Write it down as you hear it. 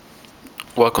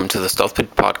Welcome to the Stealth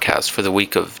Pit podcast for the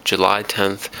week of July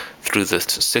 10th through the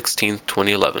 16th,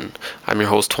 2011. I'm your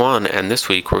host Juan, and this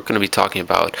week we're going to be talking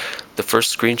about the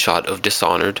first screenshot of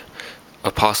Dishonored,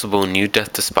 a possible new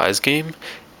Death to Spies game,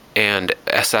 and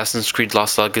Assassin's Creed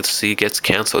Lost Legacy gets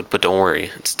cancelled, but don't worry,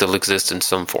 it still exists in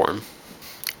some form.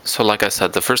 So like I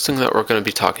said, the first thing that we're going to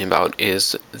be talking about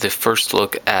is the first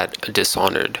look at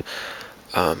Dishonored.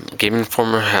 Game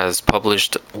Informer has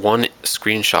published one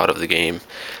screenshot of the game,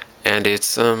 and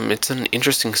it's an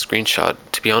interesting screenshot.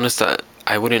 To be honest,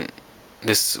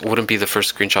 this wouldn't be the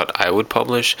first screenshot I would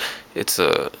publish.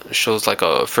 Shows like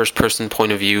a first-person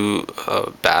point of view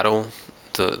battle.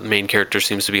 The main character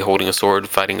seems to be holding a sword,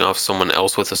 fighting off someone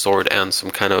else with a sword and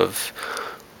some kind of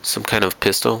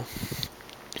pistol,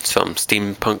 some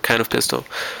steampunk kind of pistol.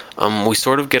 We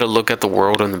sort of get a look at the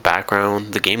world in the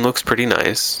background. The game looks pretty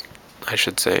nice, I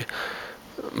should say,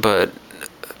 but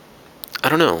I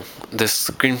don't know. This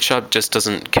screenshot just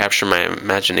doesn't capture my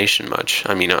imagination much.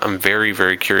 I mean, I'm very,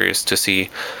 very curious to see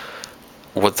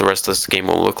what the rest of this game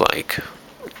will look like,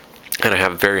 and I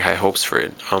have very high hopes for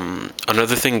it.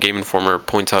 Another thing Game Informer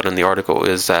points out in the article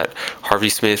is that Harvey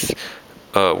Smith,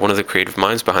 one of the creative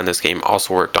minds behind this game,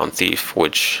 also worked on Thief,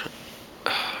 which,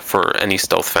 for any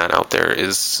stealth fan out there,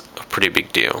 is a pretty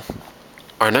big deal.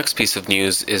 Our next piece of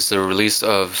news is the release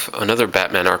of another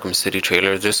Batman Arkham City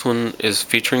trailer. This one is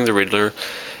featuring the Riddler,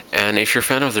 and if you're a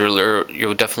fan of the Riddler,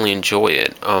 you'll definitely enjoy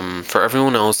it. For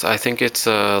everyone else, I think it's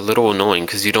a little annoying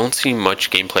because you don't see much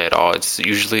gameplay at all. It's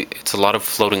a lot of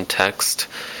floating text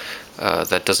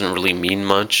that doesn't really mean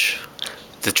much.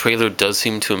 The trailer does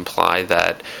seem to imply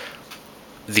that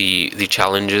the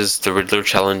Riddler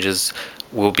challenges,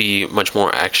 will be much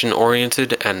more action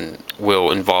oriented and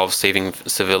will involve saving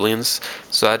civilians.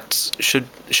 So that should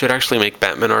actually make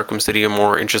Batman Arkham City a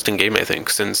more interesting game, I think,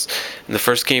 since in the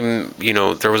first game,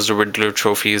 there was the Riddler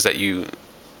trophies that you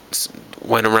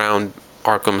went around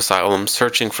Arkham Asylum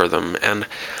searching for them, and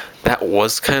that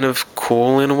was kind of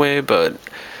cool in a way, but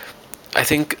I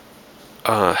think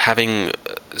having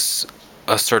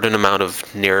a certain amount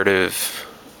of narrative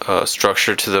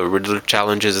structure to the Riddler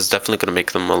challenges is definitely going to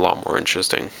make them a lot more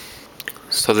interesting.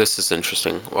 So this is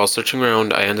interesting. While searching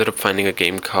around, I ended up finding a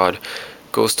game called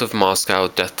Ghost of Moscow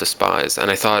Death to Spies,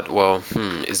 and I thought, well,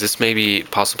 is this maybe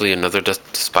possibly another Death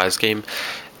to Spies game?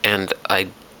 And I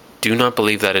do not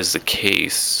believe that is the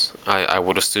case. I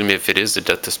would assume if it is a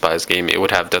Death to Spies game, it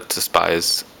would have Death to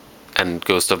Spies and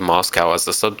Ghost of Moscow as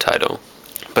the subtitle.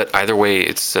 But either way,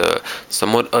 it's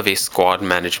somewhat of a squad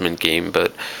management game,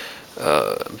 but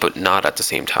not at the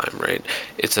same time, right?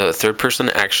 It's a third-person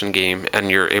action game,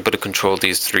 and you're able to control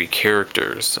these three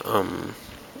characters.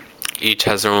 Each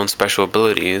has their own special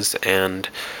abilities, and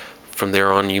from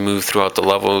there on, you move throughout the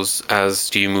levels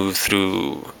as you move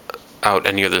throughout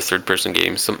any other third-person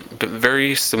game.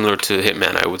 Very similar to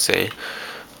Hitman, I would say.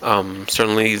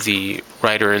 Certainly, the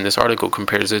writer in this article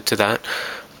compares it to that.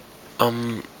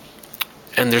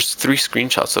 And there's 3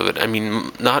 screenshots of it. I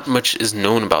mean, not much is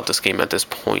known about this game at this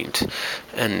point,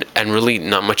 and really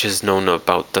not much is known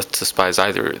about Death to Spies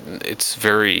either. It's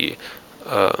very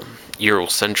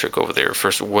Eurocentric over there.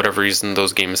 For whatever reason,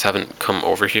 those games haven't come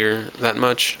over here that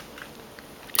much.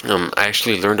 I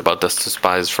actually learned about Death to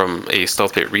Spies from a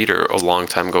Stealth Pit reader a long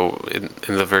time ago,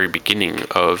 in the very beginning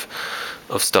of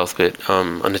Stealth Pit,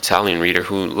 an Italian reader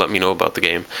who let me know about the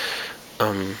game.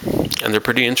 And they're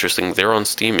pretty interesting. They're on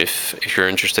Steam if you're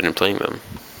interested in playing them.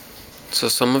 So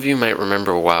some of you might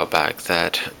remember a while back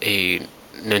that a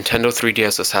Nintendo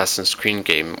 3DS Assassin's Creed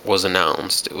game was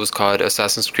announced. It was called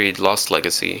Assassin's Creed Lost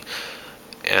Legacy,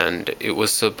 and it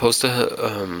was supposed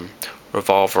to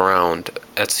revolve around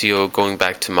Ezio going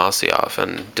back to Masyaf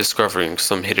and discovering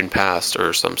some hidden past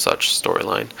or some such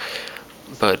storyline.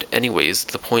 But anyways,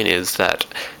 the point is that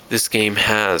this game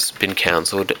has been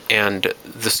cancelled, and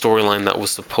the storyline that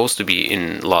was supposed to be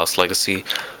in Lost Legacy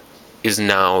is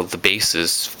now the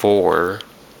basis for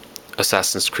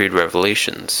Assassin's Creed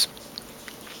Revelations.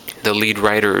 The lead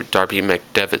writer, Darby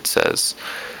McDevitt, says,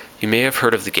 "You may have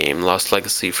heard of the game Lost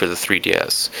Legacy for the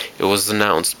 3DS. It was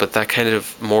announced, but that kind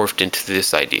of morphed into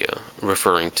this idea,"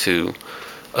 referring to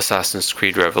Assassin's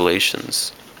Creed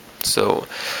Revelations. So,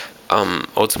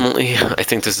 ultimately, I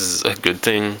think this is a good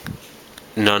thing.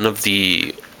 In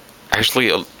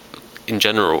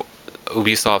general,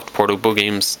 Ubisoft portable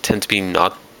games tend to be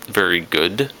not very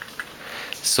good.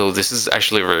 So this is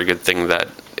actually a very good thing that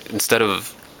instead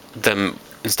of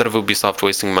Ubisoft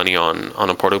wasting money on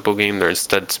a portable game, they're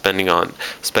instead spending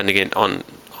it on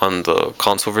the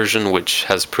console version, which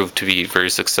has proved to be very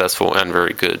successful and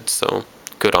very good. So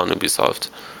good on Ubisoft.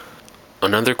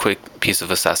 another quick piece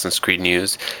of Assassin's Creed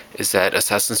news is that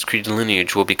Assassin's Creed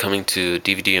Lineage will be coming to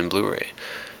DVD and Blu-ray.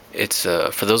 It's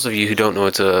for those of you who don't know,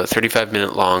 it's a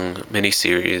 35-minute long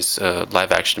miniseries,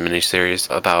 live-action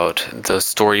miniseries about the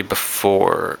story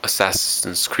before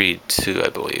Assassin's Creed 2, I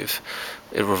believe.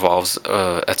 It revolves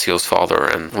Ezio's father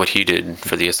and what he did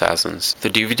for the Assassins. The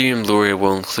DVD and Blu-ray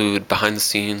will include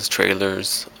behind-the-scenes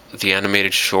trailers, the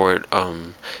animated short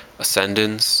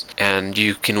Ascendance, and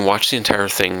you can watch the entire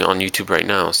thing on YouTube right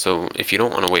now. So if you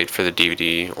don't want to wait for the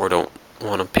DVD or don't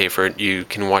want to pay for it, you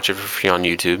can watch it for free on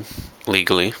YouTube,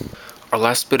 legally. Our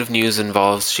last bit of news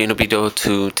involves Shinobi Do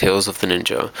 2 Tales of the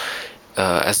Ninja.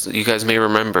 As you guys may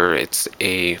remember, it's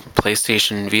a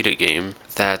PlayStation Vita game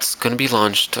that's going to be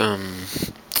launched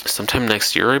sometime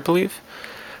next year, I believe.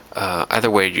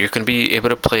 Either way, you're going to be able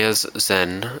to play as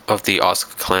Zen of the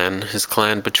Asuka clan. His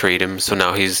clan betrayed him, so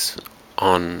now he's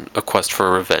on a quest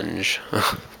for revenge.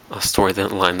 A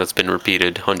storyline that's been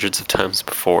repeated hundreds of times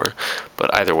before.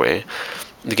 But either way,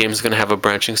 the game is going to have a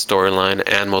branching storyline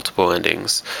and multiple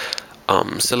endings.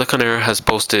 Siliconera has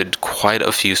posted quite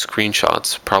a few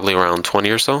screenshots, probably around 20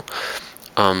 or so.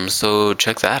 So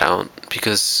check that out,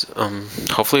 because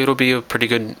hopefully it'll be a pretty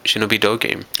good Shinobi Do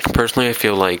game. Personally, I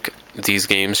feel like these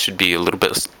games should be a little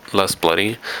bit less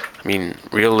bloody. I mean,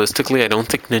 realistically, I don't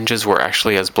think ninjas were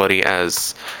actually as bloody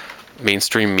as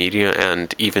mainstream media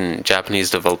and even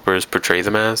Japanese developers portray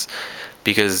them as,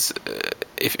 because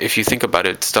if you think about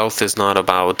it, stealth is not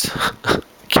about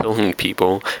killing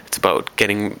people, it's about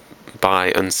getting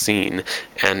by unseen,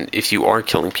 and if you are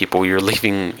killing people, you're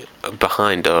leaving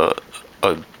behind a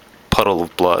puddle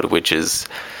of blood, which is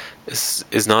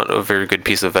not a very good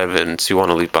piece of evidence you want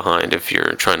to leave behind if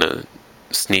you're trying to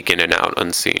sneak in and out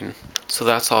unseen. So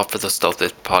that's all for the Stealth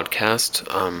It podcast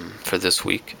for this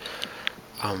week.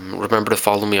 Remember to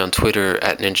follow me on Twitter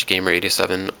at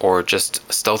NinjaGamer87 or just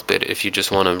StealthBit if you just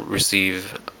want to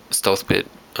receive StealthBit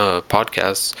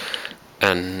podcasts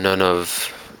and none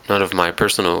of my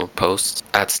personal posts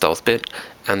at StealthBit.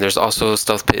 And there's also a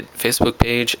StealthBit Facebook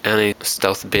page and a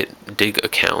StealthBit Dig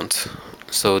account.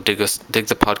 So dig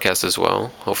the podcast as well.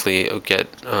 Hopefully it'll get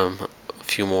a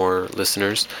few more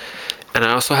listeners. And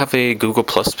I also have a Google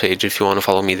Plus page if you want to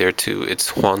follow me there too.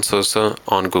 It's Juan Sosa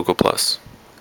on Google Plus.